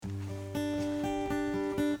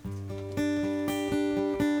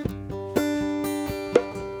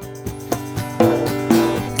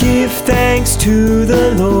Give thanks to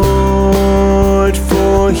the Lord,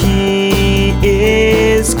 for He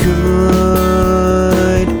is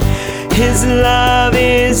good. His love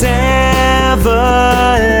is everlasting.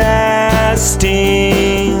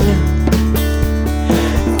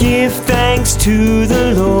 Give thanks to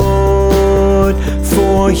the Lord,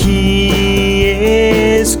 for He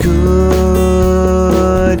is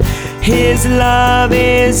good. His love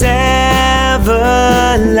is everlasting.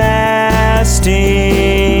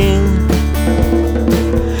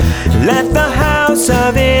 Let the house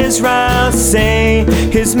of Israel say,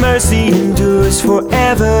 His mercy endures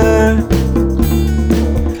forever.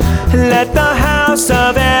 Let the house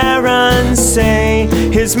of Aaron say,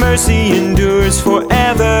 His mercy endures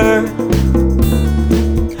forever.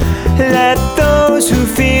 Let those who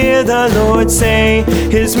fear the Lord say,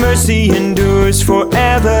 His mercy endures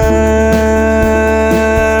forever.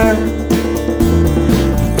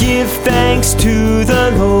 Give thanks to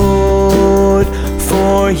the Lord,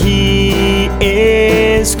 for He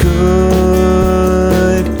is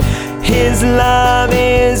good. His love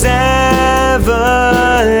is everlasting.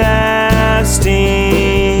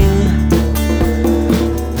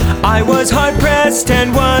 I was hard pressed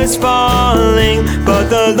and was falling, but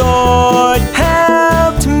the Lord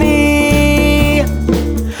helped me.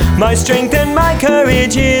 My strength and my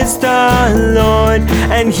courage is the Lord,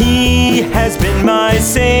 and He has been my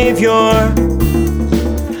Savior.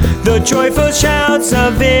 The joyful shouts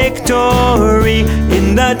of victory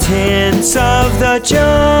in the tents of the just.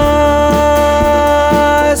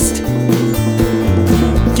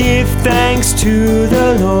 Give thanks to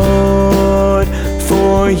the Lord,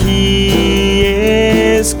 for He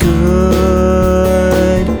is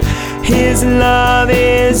good. His love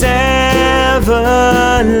is everlasting.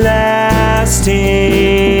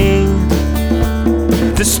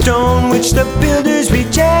 The stone which the builders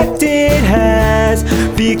rejected has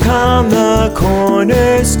become the cornerstone.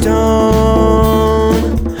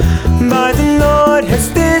 By the Lord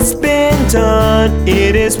has this been done,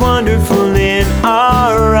 it is wonderful in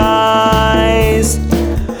our eyes.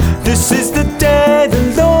 This is the day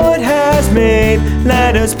the Lord has made,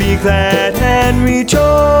 let us be glad and rejoice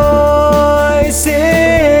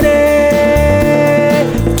in it.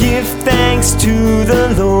 Give thanks to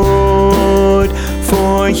the Lord.